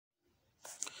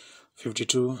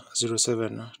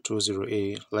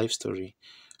5207208 Life Story,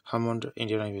 Hammond,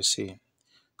 Indiana, USA.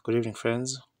 Good evening,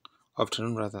 friends.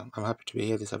 Afternoon, rather. I'm happy to be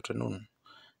here this afternoon.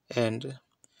 And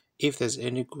if there's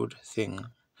any good thing,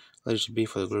 let it be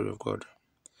for the glory of God.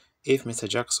 If Mr.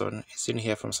 Jackson is in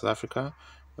here from South Africa,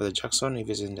 Brother Jackson, if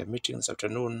he's in the meeting this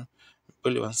afternoon,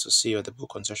 really wants to see you at the book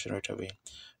concession right away.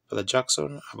 Brother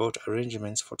Jackson, about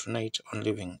arrangements for tonight on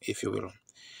living, if you will.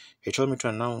 He told me to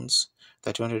announce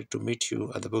that he wanted to meet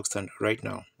you at the bookstand right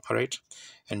now. All right?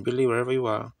 And Billy, wherever you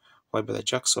are, while Brother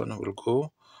Jackson will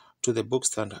go to the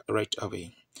bookstand right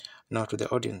away. Now, to the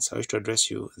audience, I wish to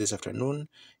address you this afternoon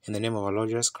in the name of our Lord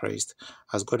Jesus Christ,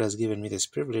 as God has given me this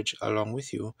privilege, along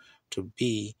with you, to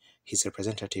be His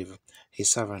representative,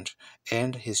 His servant,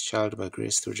 and His child by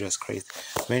grace through Jesus Christ.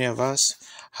 Many of us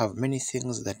have many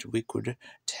things that we could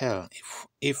tell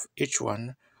if each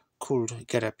one could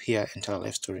get up here and tell a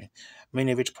life story.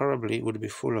 Many of it probably would be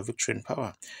full of victory and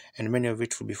power, and many of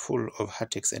it would be full of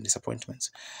heartaches and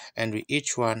disappointments. And we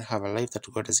each one have a life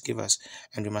that God has given us,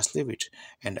 and we must live it.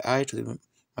 And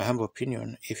my humble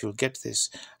opinion, if you'll get this,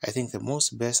 I think the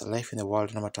most best life in the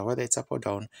world, no matter whether it's up or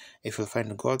down, if you'll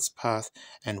find God's path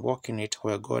and walk in it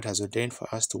where God has ordained for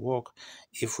us to walk,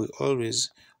 if we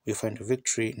find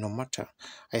victory no matter.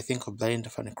 I think of blind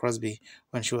Fanny Crosby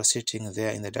when she was sitting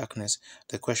there in the darkness.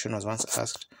 The question was once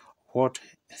asked, "What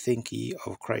think ye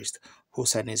of Christ? Whose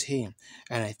son is he?"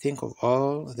 And I think of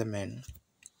all the men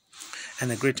and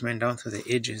the great men down through the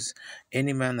ages,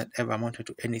 any man that ever amounted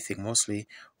to anything mostly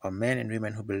were men and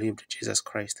women who believed Jesus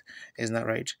Christ. Isn't that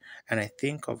right? And I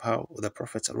think of how the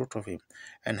prophets wrote of him,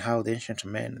 and how the ancient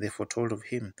men they foretold of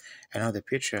him, and how the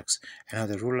patriarchs and how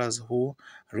the rulers who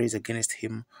raised against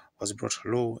him was brought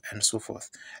low, and so forth.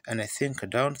 And I think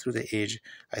down through the age,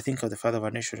 I think of the father of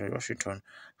our nation, Washington,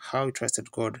 how he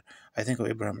trusted God. I think of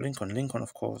Abraham Lincoln. Lincoln,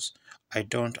 of course, I'm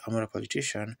not a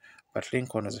politician, but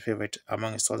Lincoln was a favorite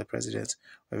amongst all the presidents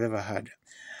we've ever had.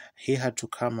 He had to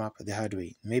come up the hard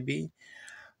way. Maybe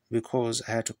because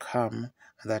I had to come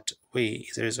that way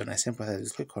is the reason I sympathize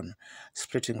with Lincoln,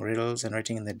 splitting riddles and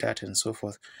writing in the dirt and so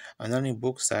forth, and the only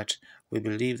books that we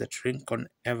believe that Lincoln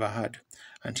ever had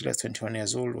until he was 21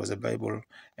 years old was the Bible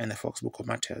and the Fox Book of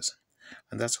Martyrs.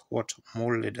 And that's what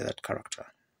molded that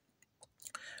character.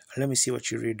 Let me see what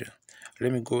you read.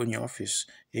 Let me go in your office,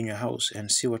 in your house,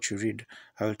 and see what you read.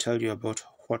 I will tell you about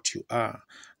what you are.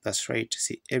 That's right,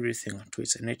 see everything to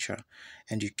its nature.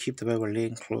 And you keep the Bible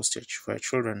laying close to it for your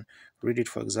children. Read it,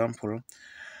 for example.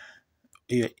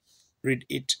 You read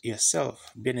it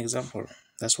yourself. Be an example.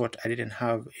 That's what I didn't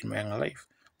have in my young life.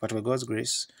 But by God's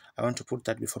grace, I want to put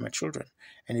that before my children.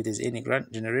 And if there's any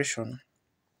grand generation,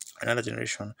 another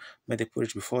generation, may they put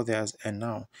it before theirs. And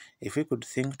now, if we could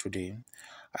think today,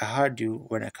 I heard you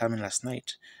when I came in last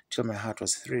night, till my heart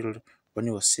was thrilled when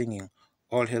you were singing,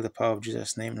 "All hail the power of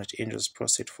Jesus' name, let angels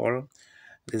prostrate fall."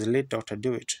 There's late Dr.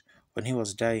 Dewitt. When he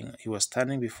was dying, he was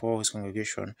standing before his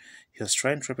congregation. He was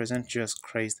trying to represent Jesus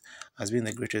Christ as being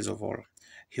the greatest of all.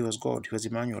 He was God, he was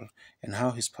Emmanuel, and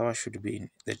how his power should be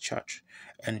in the church,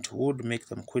 and it would make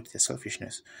them quit their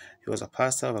selfishness. He was a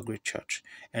pastor of a great church,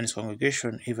 and his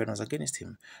congregation even was against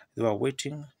him. They were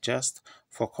waiting just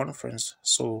for conference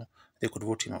so they could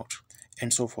vote him out,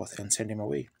 and so forth, and send him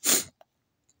away.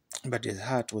 But his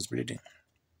heart was bleeding.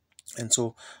 And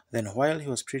so then while he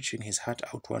was preaching his heart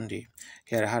out one day,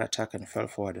 he had a heart attack and fell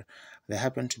forward. There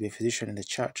happened to be a physician in the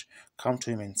church come to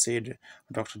him and said,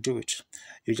 "Dr. Dewitt,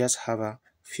 you just have a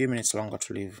few minutes longer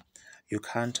to live. You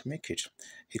can't make it."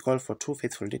 He called for two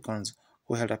faithful deacons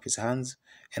who held up his hands,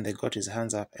 and they got his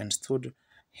hands up and stood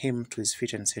him to his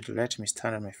feet and said, "Let me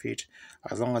stand on my feet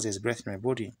as long as there's breath in my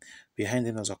body." Behind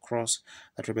him was a cross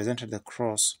that represented the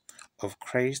cross of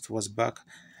Christ was back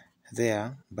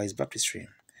there by his baptistry.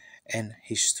 And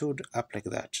he stood up like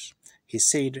that. He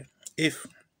said, "If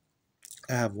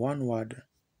I have one word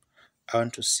I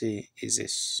want to say is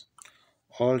this: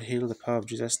 all hail the power of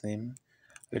Jesus' name,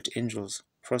 let angels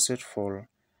prostrate fall,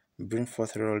 bring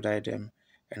forth a royal diadem,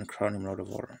 and crown him Lord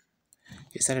of all."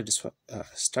 He started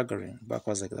staggering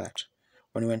backwards like that.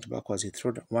 When he went backwards, he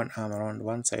threw one arm around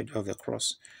one side of the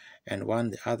cross and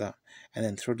one the other, and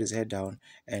then threw his head down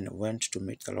and went to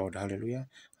meet the Lord. Hallelujah.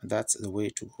 And that's the way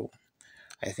to go.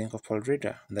 I think of Paul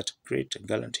Raider, that great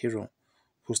gallant hero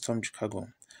who stormed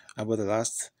Chicago, about the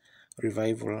last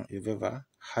revival you've ever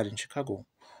had in Chicago.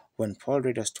 When Paul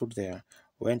Raider stood there,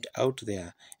 went out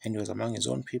there, and he was among his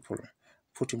own people,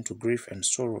 put him to grief and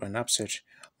sorrow and upset,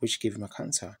 which gave him a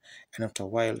cancer, and after a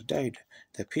while died.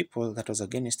 The people that was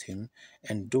against him,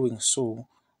 and doing so,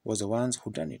 was the ones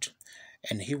who done it.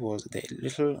 And he was the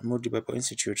little Moody Bible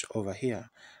Institute over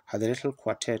here, had a little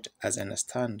quartet, as I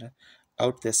understand,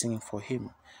 out there singing for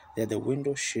him. They had the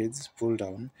window shades pulled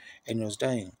down, and he was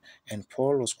dying, and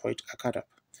Paul was quite a cut up.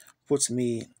 Puts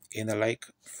me in the like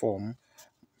form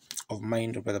of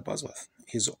mind, Brother Bosworth.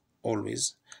 He's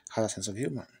always has a sense of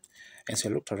humor. And so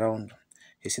he looked around.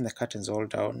 He seen the curtains all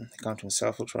down. He came to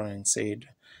himself, looked around and said,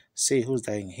 "Say, who's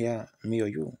dying here, me or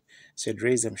you?" Said,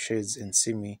 "Raise them shades and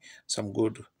sing me some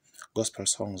good gospel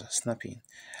songs, snappy."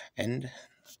 And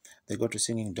they got to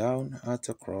singing "Down at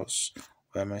the Cross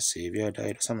where my Savior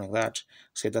died," or something like that.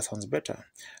 Said, "That sounds better."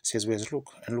 Says, "Where's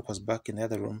Luke?" And Luke was back in the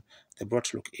other room. They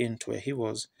brought Luke in to where he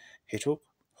was. He took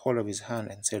hold of his hand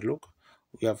and said, "Luke,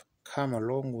 we have come a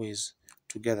long ways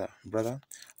together, brother,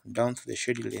 down through the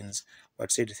shady lanes."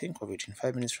 But said, "Think of it, in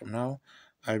 5 minutes from now,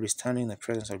 I'll be standing in the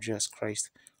presence of Jesus Christ,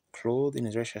 clothed in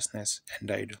his righteousness, and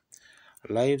died."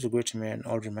 Lives of great men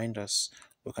all remind us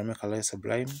we can make our lives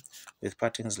sublime, with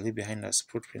partings leave behind us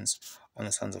footprints on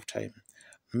the sands of time.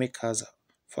 Make cars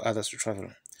for others to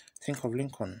travel. Think of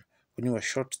Lincoln when he was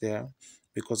shot there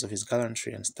because of his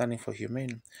gallantry and standing for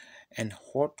humane, and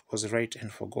what was right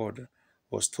and for God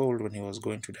was told when he was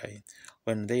going to die.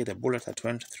 When the bullet that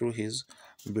went through his,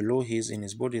 below his, in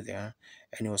his body there,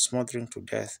 and he was smothering to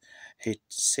death, he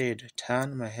said,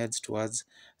 "Turn my heads towards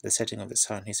the setting of the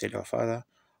sun." He said, "Our Father,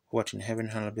 who art in heaven,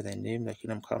 hallowed be thy name, thy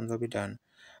kingdom come, thy will be done,"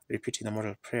 repeating the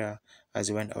mortal prayer as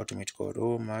he went out to meet God.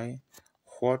 Oh my,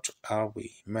 what are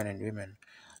we, men and women?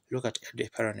 Look at Eddie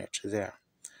Paranet there.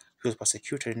 He was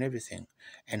persecuted in everything,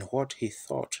 and what he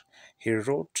thought. He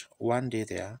wrote one day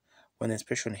there, when the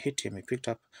inspiration hit him, he picked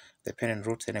up the pen and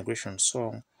wrote the inauguration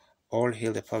song, "All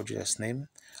Hail the Power of Jesus' Name."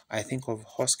 I think of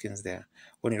Hoskins there,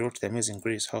 when he wrote the Amazing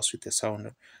Grace, how sweet the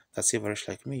sound that saved a wretch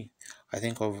like me. I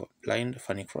think of blind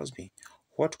Fanny Crosby.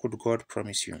 What could God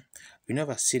promise you? You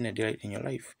never seen a daylight in your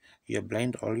life. You're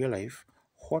blind all your life.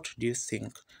 What do you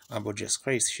think about Jesus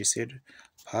Christ? She said,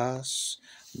 "Pass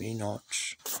me not,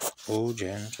 O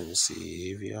gentle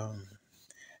Saviour,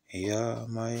 hear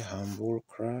my humble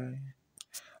cry,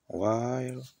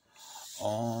 while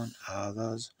on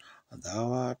others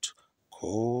thou art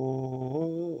calling.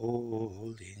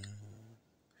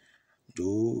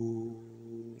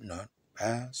 Do not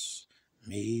pass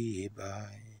me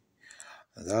by,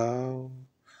 thou,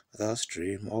 the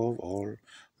stream of all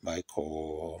my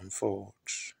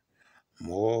comfort,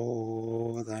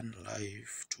 more than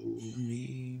life to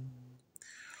me.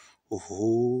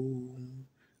 Whom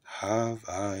have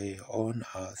I on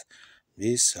earth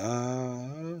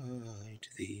beside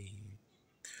thee,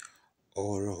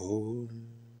 or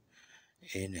whom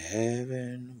in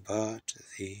heaven but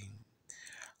thee?"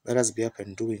 Let us be up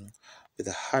and doing, with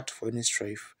a heart for any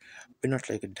strife. Be not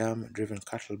like a dam-driven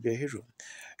cattle, be a hero.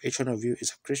 Each one of you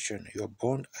is a Christian. You are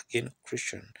born again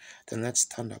Christian. Then let's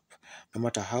stand up. No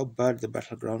matter how bad the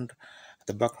battleground,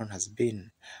 the background has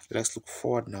been, let's look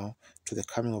forward now to the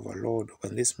coming of our Lord,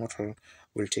 when this mortal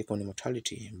will take on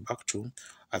immortality. Back to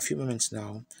a few moments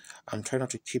now. I'm trying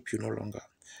not to keep you no longer.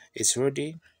 It's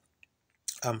already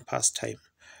past time.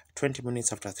 20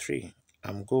 minutes after 3.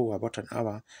 I'm go about an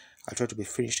hour. I'll try to be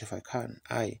finished if I can.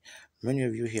 Many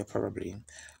of you here probably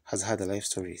has had a life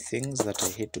story, things that I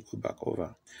hate to go back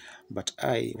over. But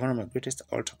one of my greatest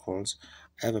altar calls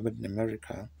I ever made in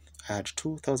America, I had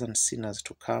 2,000 sinners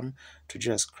to come to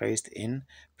Jesus Christ in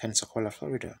Pensacola,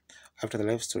 Florida. After the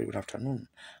life story one afternoon,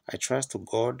 I trust to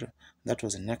God that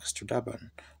was next to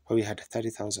Durban, where we had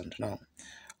 30,000 now.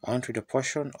 I want to read a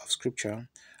portion of scripture,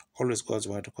 always God's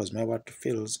word, because my word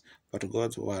fails, but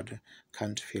God's word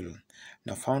can't fail.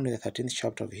 Now found in the 13th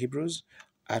chapter of Hebrews,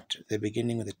 at the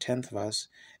beginning of the 10th verse,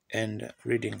 and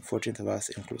reading 14th verse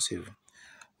inclusive.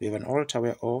 We have an altar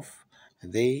whereof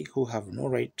they who have no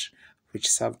right, which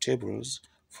serve tables,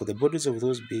 for the bodies of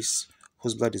those beasts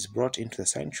whose blood is brought into the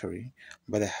sanctuary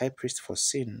by the high priest for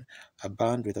sin, are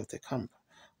burned without the camp.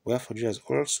 Wherefore Jesus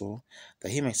also,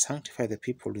 that he might sanctify the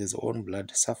people with his own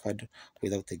blood, suffered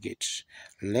without the gate.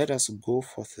 Let us go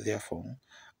forth therefore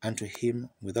unto him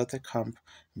without the camp,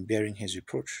 bearing his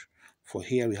reproach. For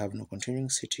here we have no continuing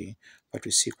city, but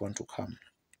we seek one to come.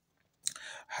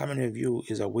 How many of you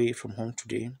is away from home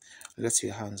today? Let's see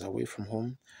your hands. Away from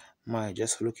home.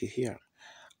 Just looky here.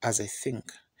 As I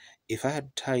think, if I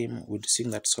had time, would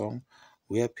sing that song.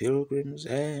 We are pilgrims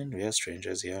and we are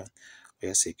strangers here. We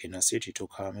are seeking a city to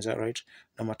come. Is that right?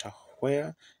 No matter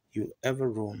where you ever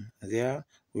roam, there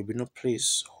will be no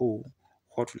place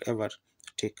what will ever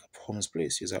take home's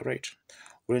place. Is that right?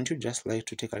 Wouldn't you just like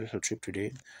to take a little trip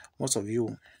today? Most of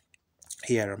you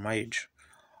here are my age,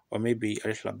 or maybe a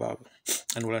little above.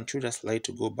 And wouldn't you just like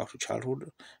to go back to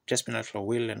childhood? Just be a little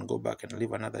while and go back and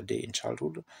live another day in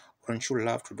childhood? Wouldn't you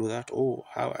love to do that? Oh,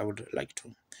 how I would like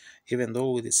to. Even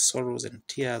though with its sorrows and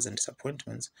tears and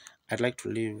disappointments, I'd like to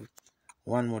live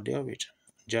one more day of it,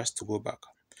 just to go back.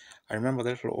 I remember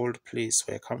the little old place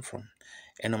where I come from,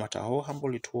 and no matter how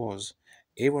humble it was,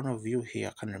 every one of you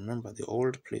here can remember the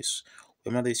old place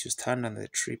where mother used to stand under the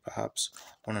tree, perhaps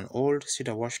on an old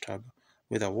cedar washtub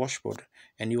with a washboard,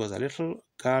 and you as a little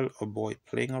girl or boy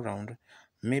playing around,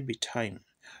 maybe time.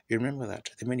 You remember that,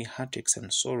 the many heartaches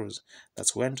and sorrows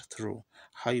that went through,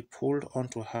 how you pulled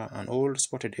onto her an old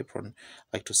spotted apron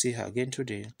like to see her again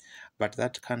today, but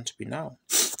that can't be now.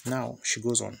 Now, she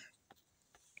goes on,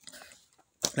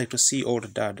 like to see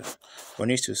old dad when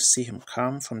I used to see him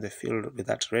come from the field with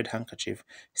that red handkerchief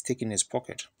stick in his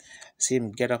pocket. See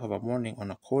him get up of a morning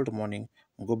on a cold morning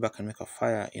and go back and make a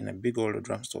fire in a big old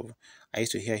drum stove. I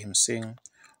used to hear him sing,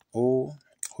 "Oh,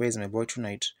 where's my boy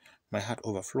tonight? My heart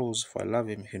overflows, for I love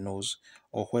him, he knows.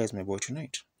 Oh, where's my boy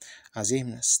tonight?" As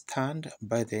him stand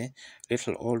by the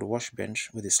little old wash bench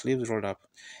with his sleeves rolled up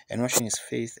and washing his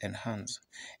face and hands,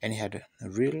 and he had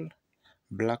real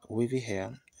black wavy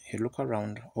hair. He looked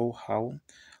around. Oh, how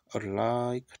I'd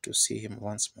like to see him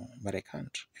once more, but I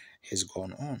can't. He's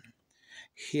gone on.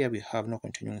 Here we have no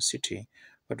continuing city,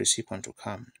 but we seek one to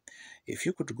come. If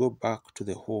you could go back to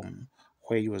the home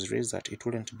where you was raised at, it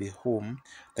wouldn't be home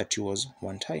that you was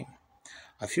one time.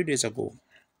 A few days ago,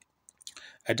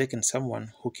 I'd taken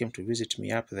someone who came to visit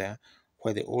me up there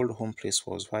where the old home place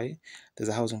was. Why? There's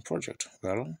a housing project.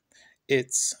 Well,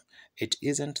 it's it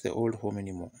isn't the old home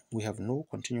anymore. We have no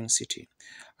continuing city.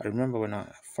 I remember when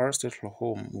our first little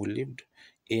home we lived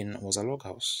in was a log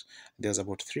house. There was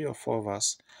about 3 or 4 of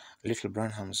us little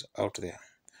Branhams out there.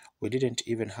 We didn't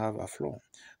even have a floor,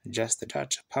 just the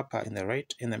dirt. Papa in the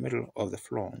right in the middle of the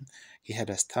floor. He had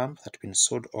a stump that had been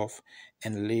sawed off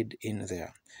and laid in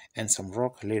there, and some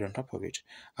rock laid on top of it,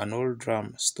 an old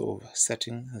drum stove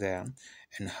sitting there,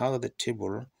 and how the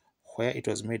table where it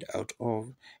was made out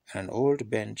of, and an old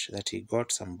bench that he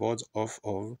got some boards off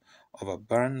of a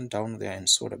barn down there and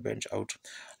sawed a bench out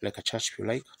like a church pew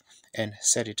like, and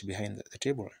set it behind the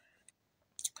table.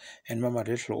 And mama,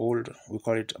 the little old, we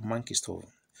call it a monkey stove.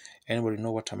 Anybody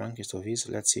know what a monkey stove is?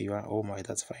 Let's say you are. Oh my,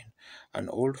 that's fine. An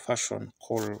old-fashioned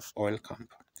coal oil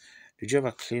camp. Did you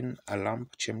ever clean a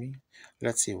lamp chimney?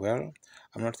 Let's see. Well,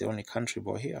 I'm not the only country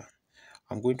boy here.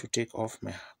 I'm going to take off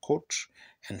my coat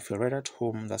and feel right at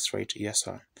home. That's right. Yes,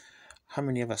 sir. How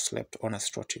many ever slept on a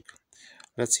straw tick?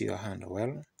 Let's see your hand.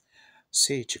 Well,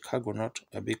 say Chicago not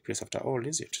a big place after all,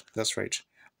 is it? That's right.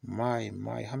 My,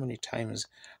 how many times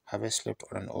have I slept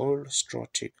on an old straw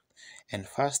tick? And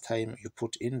first time you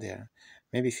put in there,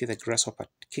 maybe feel the grasshopper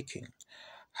kicking.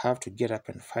 Have to get up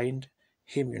and find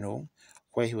him,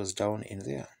 where he was down in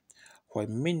there. Why,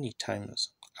 many times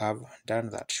I've done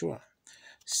that, sure.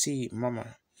 See,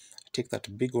 Mama, take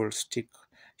that big old stick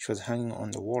she was hanging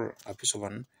on the wall, a piece of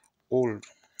an old,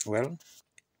 well,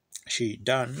 she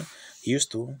done,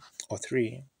 used to, or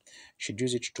three, she'd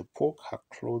use it to poke her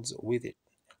clothes with it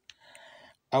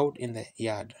out in the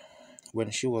yard when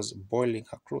she was boiling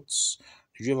her clothes.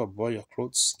 Did you ever boil your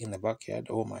clothes in the backyard?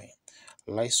 Oh my.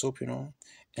 Lye soap,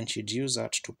 and she'd use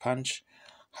that to punch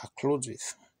her clothes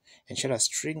with. And she had a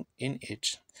string in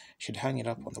it. She'd hang it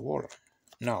up on the wall.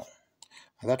 Now,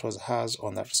 that was hers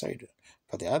on that side.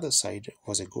 But the other side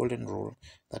was a golden rule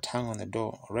that hung on the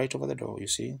door, right over the door, you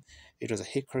see. It was a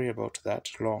hickory about that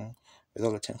long, with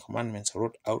all the 10 Commandments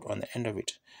wrote out on the end of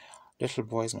it. Little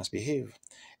boys must behave,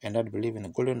 and I'd believe in the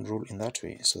golden rule in that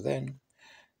way. So then,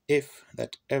 if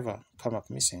that ever come up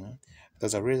missing,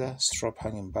 there's a razor strap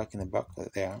hanging back in the back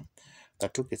there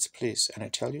that took its place. And I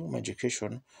tell you, my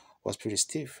education was pretty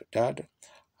stiff. Dad,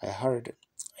 I heard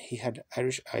he had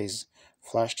Irish eyes,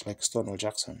 flashed like Stonewall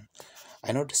Jackson.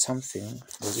 I know something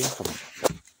was incoming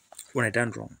when I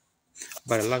done wrong,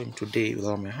 but I love him today with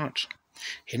all my heart.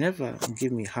 He never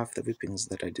gave me half the whippings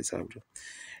that I deserved.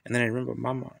 And then I remember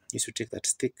Mama used to take that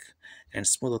stick and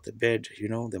smooth out the bed,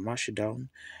 the mash it down,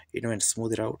 and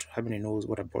smooth it out. How many knows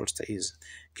what a bolster is?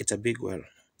 It's a big well.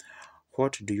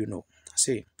 What do you know?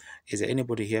 Say, is there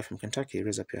anybody here from Kentucky?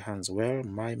 Raise up your hands. Well,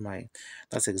 my.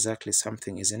 That's exactly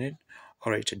something, isn't it?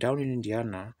 All right, down in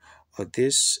Indiana, or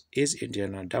this is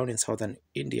Indiana, down in southern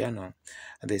Indiana,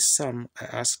 there's some I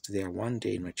asked there one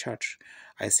day in my church.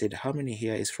 I said, how many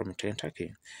here is from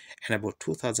Kentucky? And about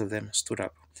 2/3 of them stood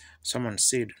up. Someone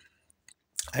said,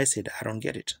 I said, I don't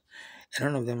get it. And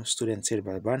one of them stood and said,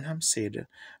 but Branham said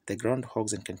the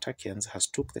groundhogs and Kentuckians has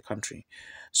took the country.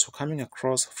 So coming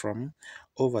across from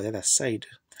over the other side,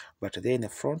 but there in the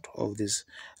front of this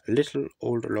little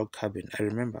old log cabin, I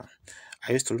remember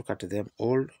I used to look at them,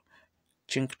 old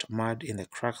chinked mud in the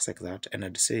cracks like that, and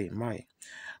I'd say, my,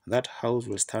 That house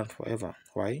will stand forever.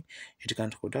 Why? It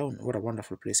can't go down. What a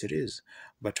wonderful place it is.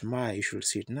 But my, you should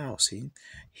see it now. See,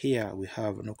 here we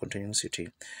have no continuity.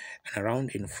 And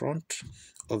around in front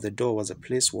of the door was a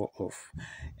place wall off,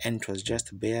 and it was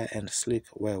just bare and sleek,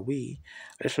 where we,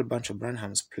 a little bunch of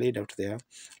Branhams, played out there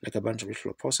like a bunch of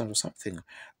little opossums or something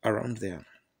around there.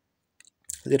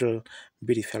 Little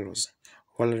bitty fellows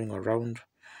wallowing around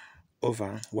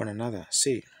over one another.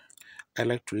 Say, I'd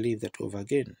like to live that over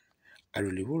again. I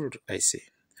really would, I say.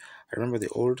 I remember the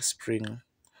old spring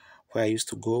where I used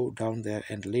to go down there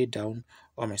and lay down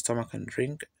on my stomach and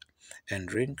drink,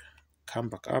 come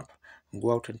back up,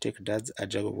 go out and take Dad's a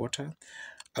jug of water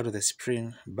out of the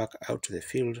spring back out to the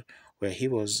field where he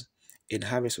was in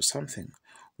harvest or something.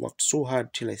 Worked so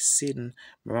hard till I seen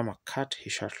my mama cut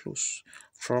his shirt loose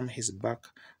from his back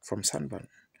from sunburn,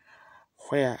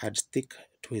 where I'd stick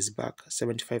to his back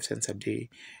 75 cents a day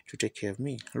to take care of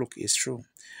me. Look, it's true.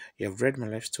 You have read my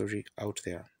life story out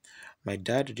there. My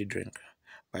dad did drink,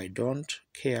 but I don't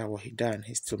care what he done,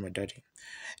 he's still my daddy.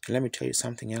 And let me tell you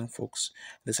something, young folks,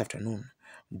 this afternoon.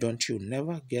 Don't you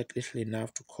never get little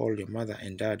enough to call your mother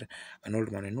and dad an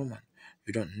old man and woman.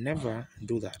 You don't never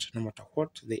do that. No matter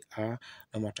what they are,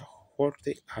 no matter what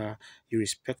they are, you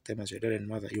respect them as your dad and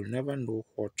mother. You'll never know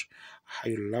how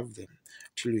you love them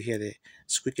till you hear the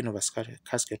squeaking of a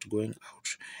casket going out,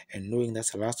 and knowing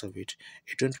that's the last of it.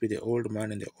 It won't be the old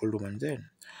man and the old woman then.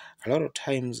 A lot of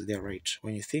times they're right.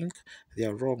 When you think they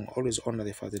are wrong, always honor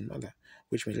the father and mother,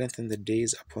 which may lengthen the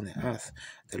days upon the earth.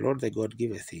 The Lord thy God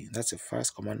giveth thee. That's the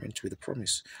first commandment with a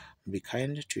promise. Be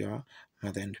kind to your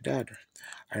mother and dad.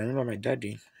 I remember my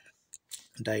daddy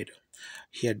died.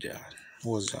 He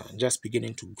was just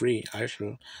beginning to gray a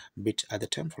little bit at the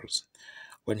temples.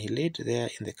 When he laid there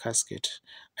in the casket,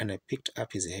 and I picked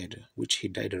up his head, which he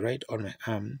died right on my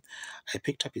arm, I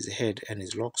picked up his head and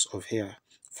his locks of hair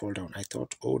fall down. I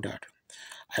thought, oh, Dad.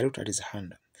 I looked at his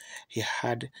hand. He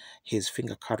had his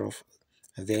finger cut off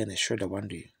there in the shoulder one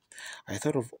day. I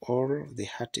thought of all the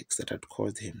heartaches that had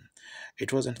caused him.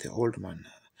 It wasn't the old man.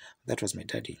 That was my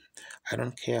daddy. I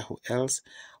don't care who else,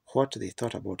 what they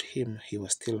thought about him, he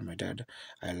was still my dad.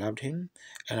 I loved him,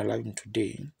 and I love him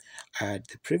today. I had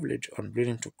the privilege of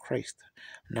bringing him to Christ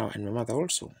now, and my mother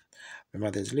also. My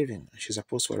mother is living. She's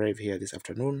supposed to arrive here this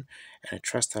afternoon, and I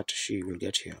trust that she will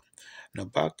get here. Now,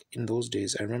 back in those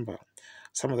days, I remember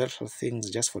some of the little things,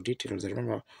 just for details. I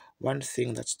remember one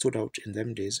thing that stood out in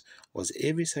them days was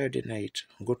every Saturday night,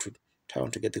 go to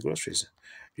town to get the groceries.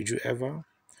 Did you ever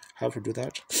have to do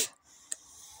that?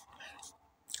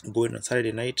 Go in on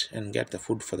Saturday night and get the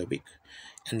food for the week,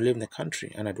 and live in the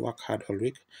country, and I'd work hard all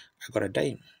week. I got a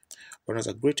dime. When I was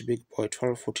a great big boy,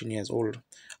 12, 14 years old,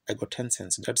 I got 10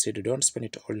 cents. Dad said, don't spend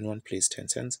it all in one place, 10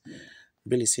 cents.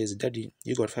 Billy says, Daddy,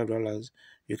 you got $5.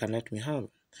 You can let me have.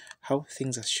 How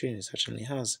things have changed, certainly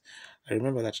has. I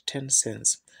remember that 10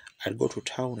 cents, I'd go to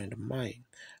town and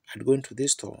I'd go into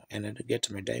this store and I'd get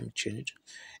my dime changed,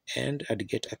 and I'd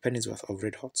get a penny's worth of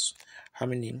red hots. How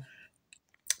many?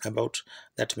 About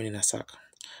that many in a sack.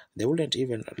 They wouldn't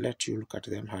even let you look at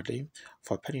them hardly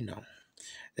for a penny now.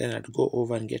 Then I'd go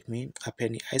over and get me a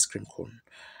penny ice cream cone,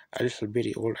 a little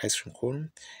bitty old ice cream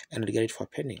cone, and I'd get it for a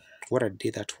penny. What a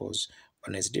day that was,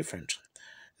 but it's different.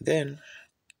 Then,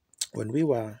 when we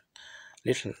were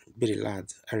little bitty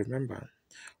lads, I remember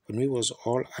when we was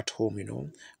all at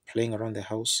home, playing around the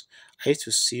house, I used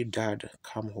to see Dad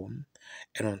come home,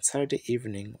 and on Saturday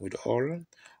evening with all,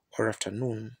 or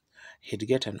afternoon, he'd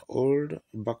get an old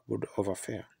backboard of a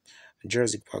fair,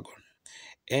 Jersey wagon,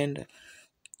 and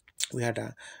we had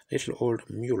a little old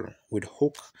mule with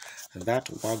hook that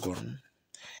wagon,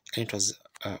 and it was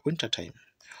winter time.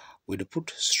 We'd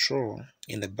put straw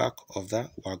in the back of the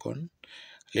wagon,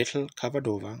 little covered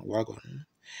over wagon,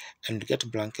 and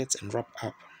get blankets and wrap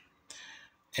up.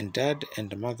 And Dad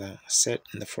and Mother sat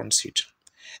in the front seat,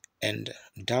 and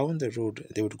down the road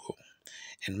they would go.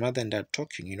 And Mother and Dad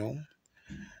talking.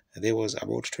 They was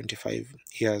about 25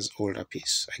 years old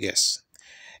apiece, I guess.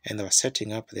 And they were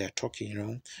setting up there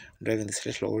talking, driving this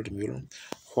little old mule.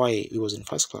 Why, we was in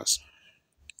first class.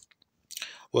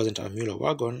 Wasn't a mule or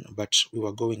wagon, but we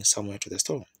were going somewhere to the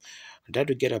store. Dad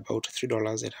would get about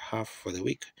 $3.50 for the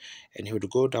week, and he would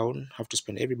go down, have to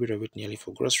spend every bit of it nearly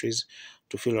for groceries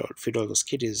to feed all those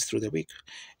kiddies through the week.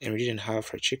 And we didn't have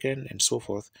fried chicken and so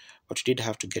forth, but we did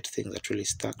have to get things that really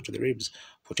stuck to the ribs,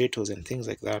 potatoes and things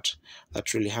like that,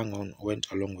 that really hung on, went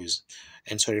a long ways.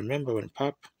 And so I remember when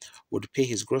Pap would pay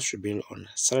his grocery bill on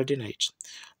Saturday night,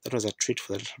 that was a treat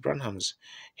for the little Branhams.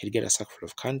 He'd get a sack full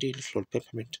of candy, little old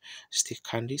peppermint stick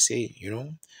candy,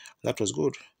 that was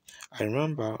good. I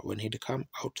remember when he'd come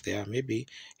out there, maybe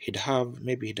he'd have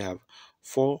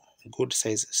 4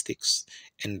 good-sized sticks,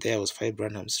 and there was 5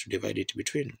 Branhams to divide it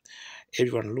between.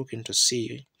 Everyone looking to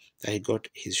see that he got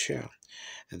his share.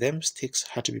 Them sticks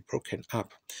had to be broken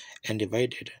up and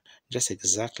divided just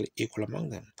exactly equal among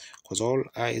them, cause all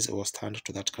eyes was turned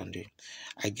to that candy.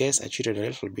 I guess I cheated a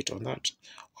little bit on that.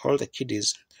 All the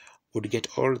kiddies would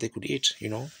get all they could eat,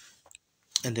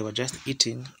 and they were just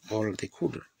eating all they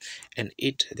could and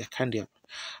eat their candy up.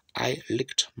 I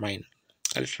licked mine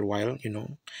a little while,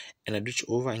 and I'd reach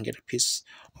over and get a piece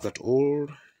of that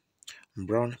old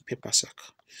brown paper sack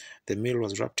the meal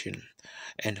was wrapped in,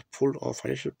 and pulled off a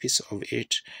little piece of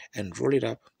it and roll it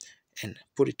up and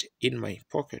put it in my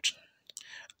pocket.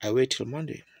 I wait till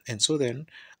Monday. And so then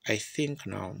I think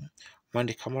now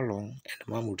Monday come along and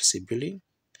mom would say, Billy,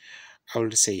 I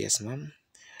would say, yes, mom,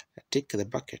 take the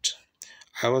bucket.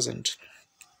 It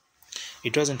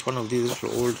wasn't one of these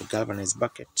little old galvanized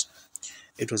buckets.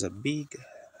 It was a big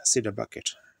cedar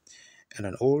bucket and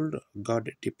an old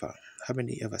God dipper. Haven't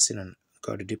you ever seen a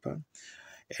God dipper?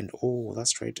 And oh,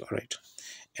 that's right, all right.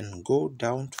 And go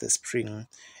down to the spring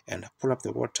and pull up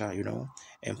the water,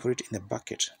 and put it in the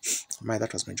bucket.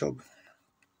 That was my job.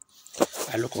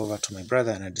 I look over to my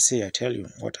brother and I'd say, I tell you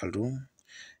what I'll do.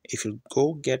 If you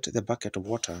go get the bucket of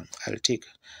water, I'll take.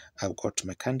 I've got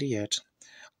my candy yet.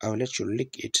 I'll let you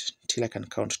lick it till I can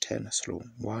count 10 slow.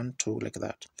 1, 2, like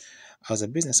that. I was a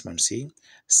businessman, see,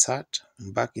 sat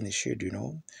back in the shade,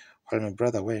 while my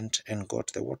brother went and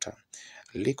got the water.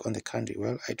 Lick on the candy.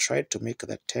 Well, I tried to make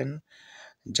that 10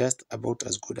 just about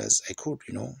as good as I could,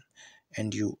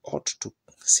 and you ought to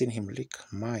seen him lick.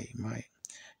 My.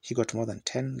 He got more than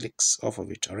 10 licks off of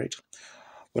it, all right?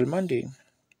 Well, Monday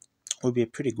will be a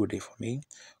pretty good day for me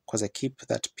because I keep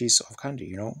that piece of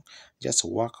candy, just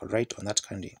work right on that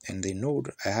candy. And they know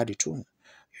I had it too,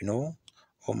 you know.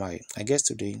 Oh my, I guess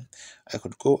today I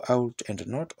could go out and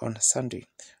not on Sunday,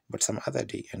 but some other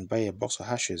day and buy a box of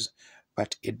hashes,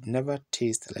 but it never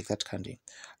tastes like that candy.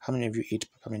 How many of you eat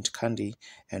peppermint candy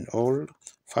and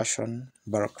old-fashioned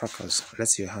barrel crackers?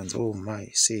 Let's see your hands. Oh my,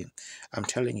 see, I'm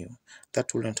telling you,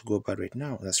 that wouldn't go bad right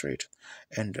now. That's right.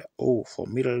 And oh, for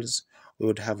meals, we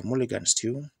would have mulligan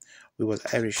stew. We was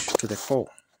Irish to the core,